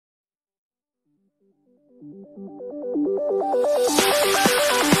Hello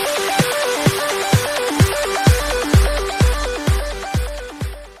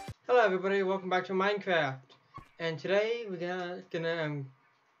everybody, welcome back to Minecraft. And today we're gonna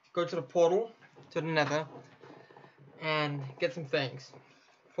go to the portal to the Nether and get some things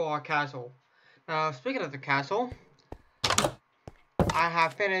for our castle. Now, speaking of the castle, I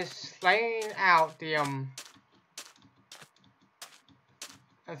have finished laying out the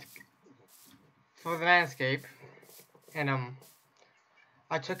for the landscape, and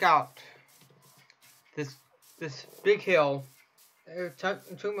I took out this big hill. It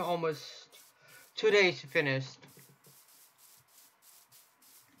took me almost 2 days to finish.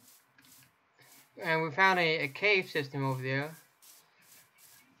 And we found a cave system over there.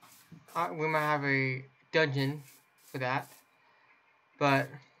 We might have a dungeon for that. But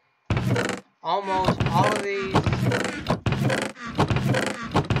almost all of these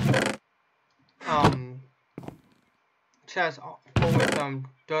chests are with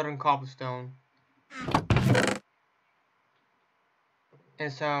dirt and cobblestone.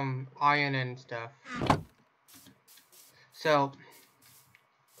 And some iron and stuff. So,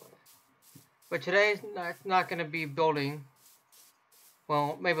 but today's not going to be building.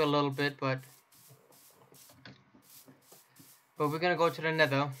 Well, maybe a little bit, but we're going to go to the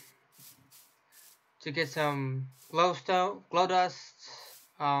Nether to get some glowstone, glow dust,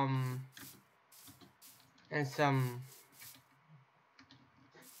 and some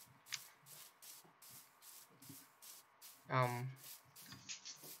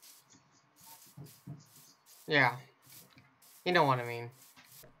yeah, you know what I mean.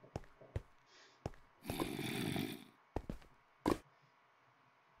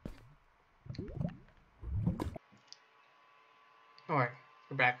 Alright,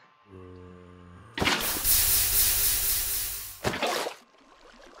 we're back.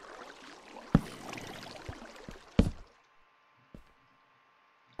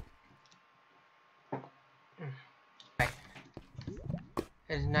 Right.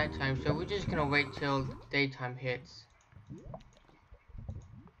 It's nighttime, so we're just gonna wait till daytime hits.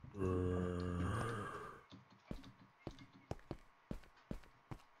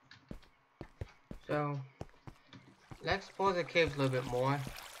 So let's explore the caves a little bit more,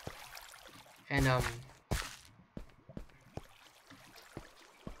 and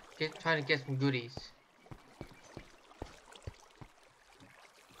trying to get some goodies.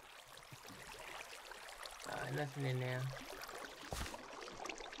 Nothing in there.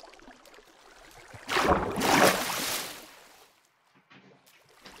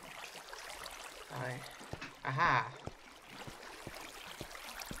 Alright. Aha!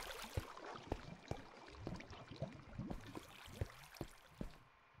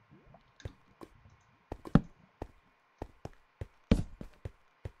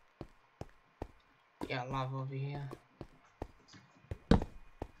 Got lava over here.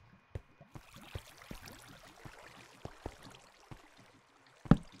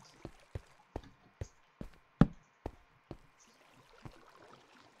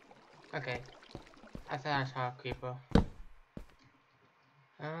 Okay, I thought I saw a creeper.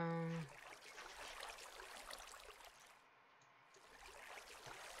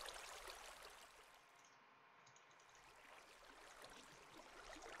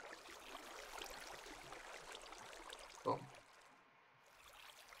 Boom.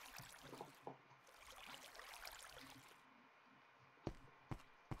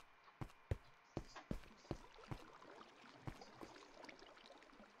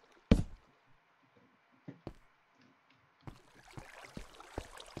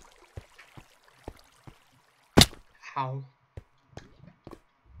 Ow.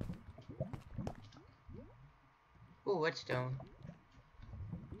 Ooh, whetstone.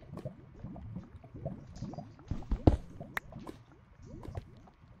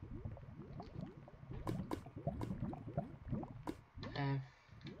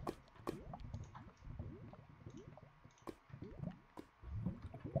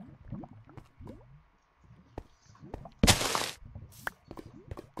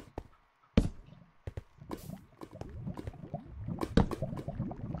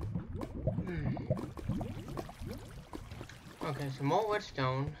 Okay, some more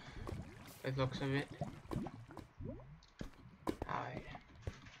whetstone, by the looks of it. Alright.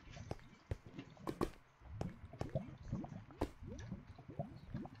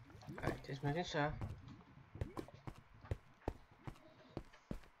 Alright, just making sure.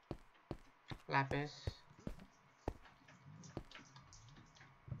 Lapis.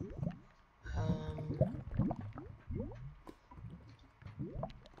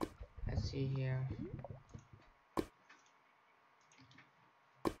 Let's see here.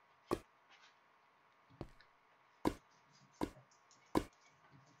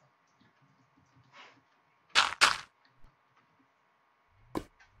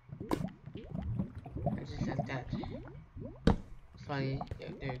 Slightly, yeah,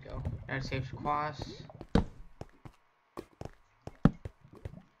 there you go. That saves costs.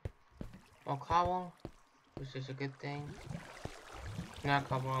 More cobble, which is a good thing. Not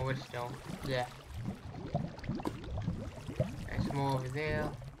cobble, wood stone. Yeah. There's more over there.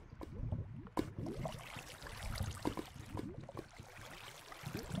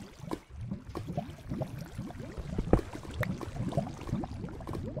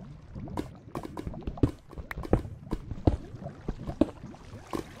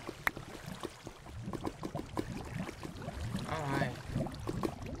 Alright.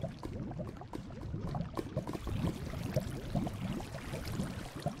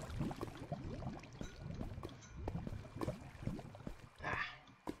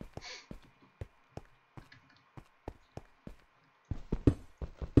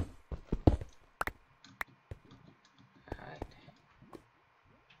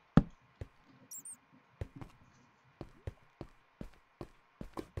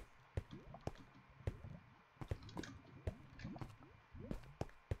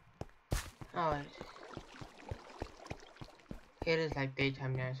 Alright. It is like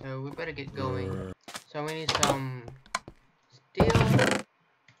daytime now, so we better get going. So we need some steel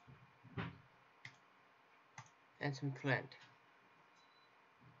and some flint.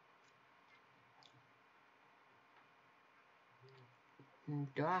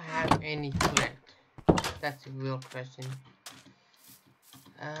 Do I have any flint? That's a real question.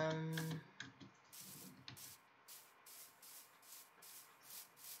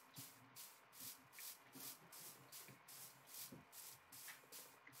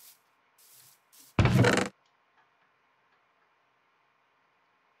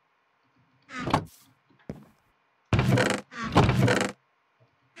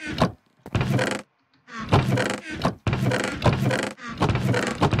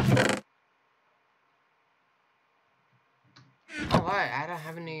 Alright, I don't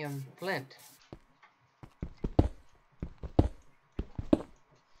have any flint.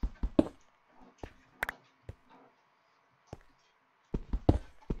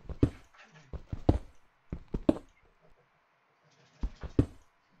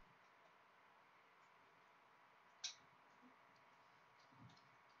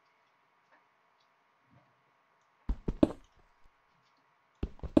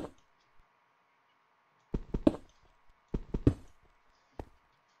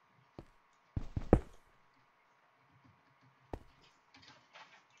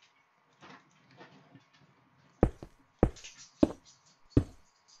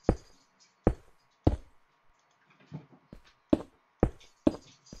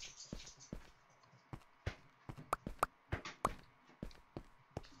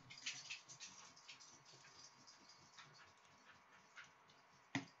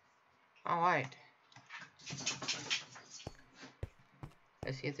 Alright.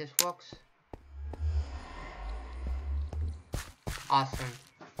 Let's see if this works. Awesome.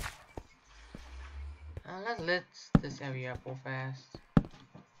 Let's lit this area up real fast.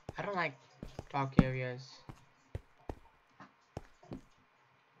 I don't like dark areas.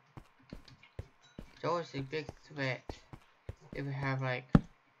 It's always a big threat if we have like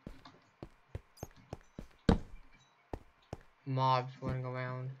mobs running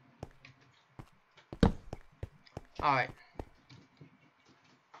around. Alright.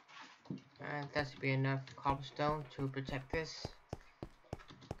 That should be enough cobblestone to protect this.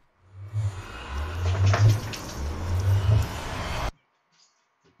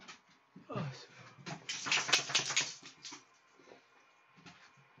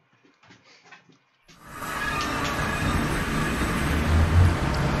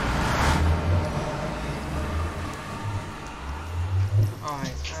 Alright,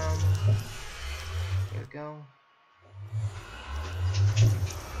 here we go.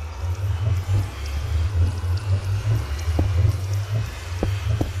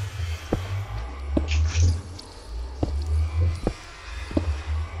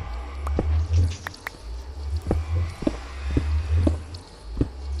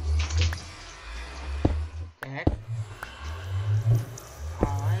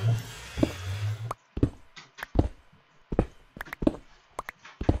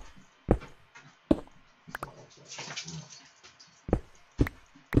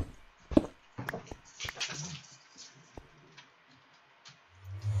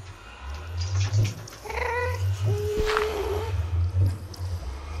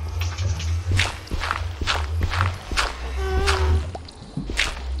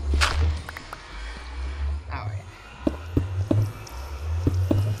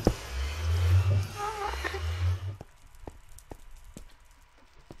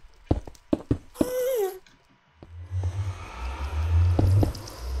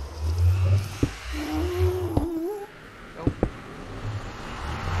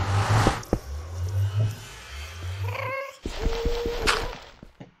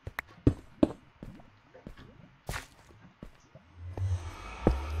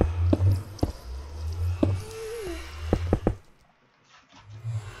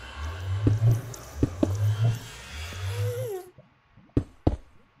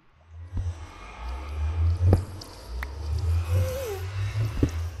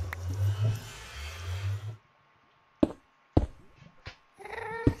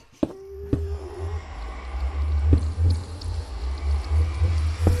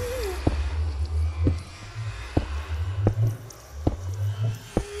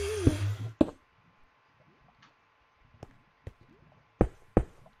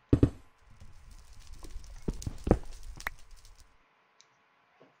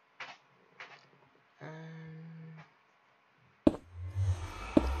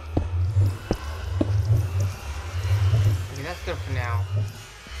 good for now.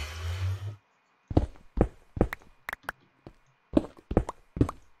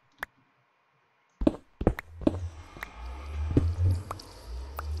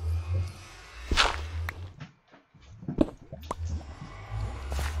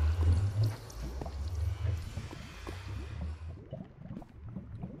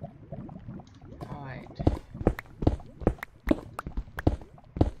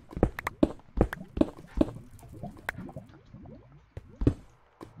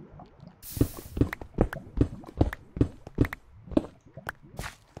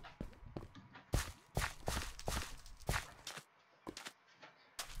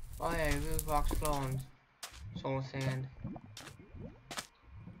 Oh yeah, these rocks flow on solar sand.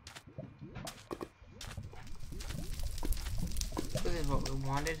 This is what we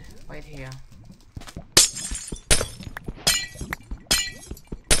wanted, right here.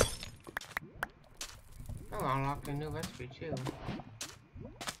 Oh, I unlocked a new recipe too.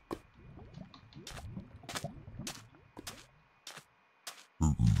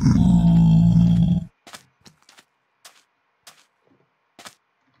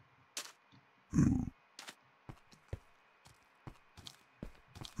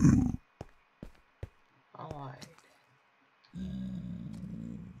 Alright.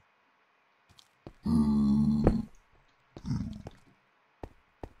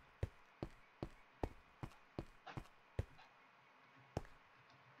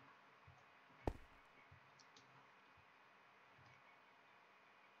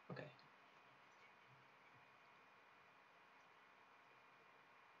 Okay.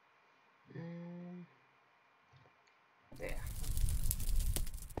 There.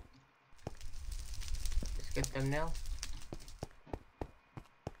 Let's get them now.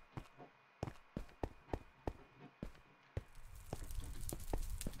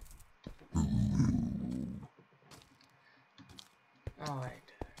 Alright.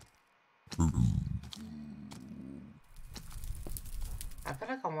 I feel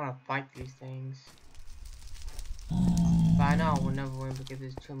like I want to fight these things. But I know I will never win because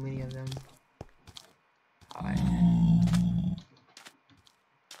there's too many of them. Alright.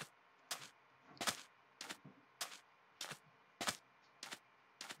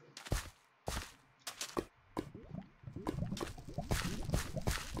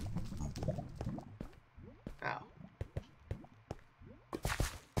 Oh.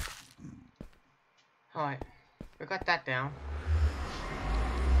 Alright. We got that down.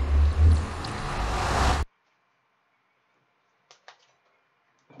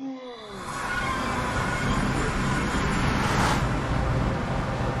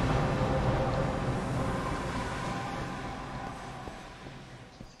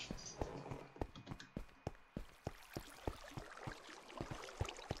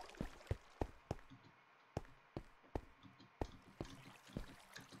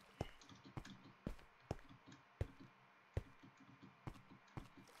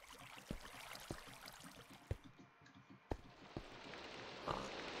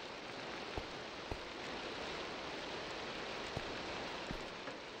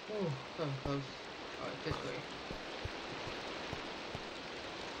 Oh, so close. Alright, this way.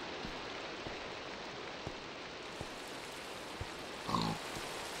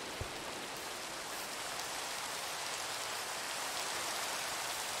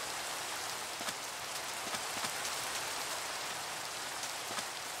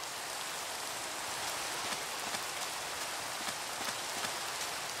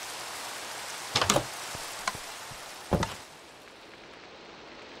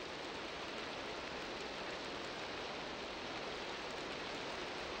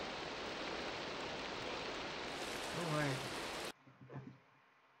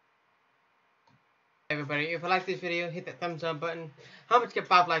 Everybody, if you like this video, hit that thumbs up button. Help us get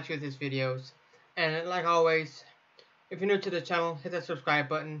 5 likes with these videos. And like always, if you're new to the channel, hit that subscribe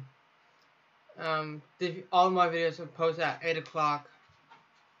button. All my videos are posted at 8 o'clock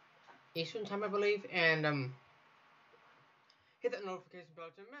Eastern time, I believe. And hit that notification bell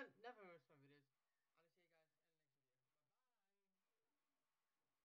to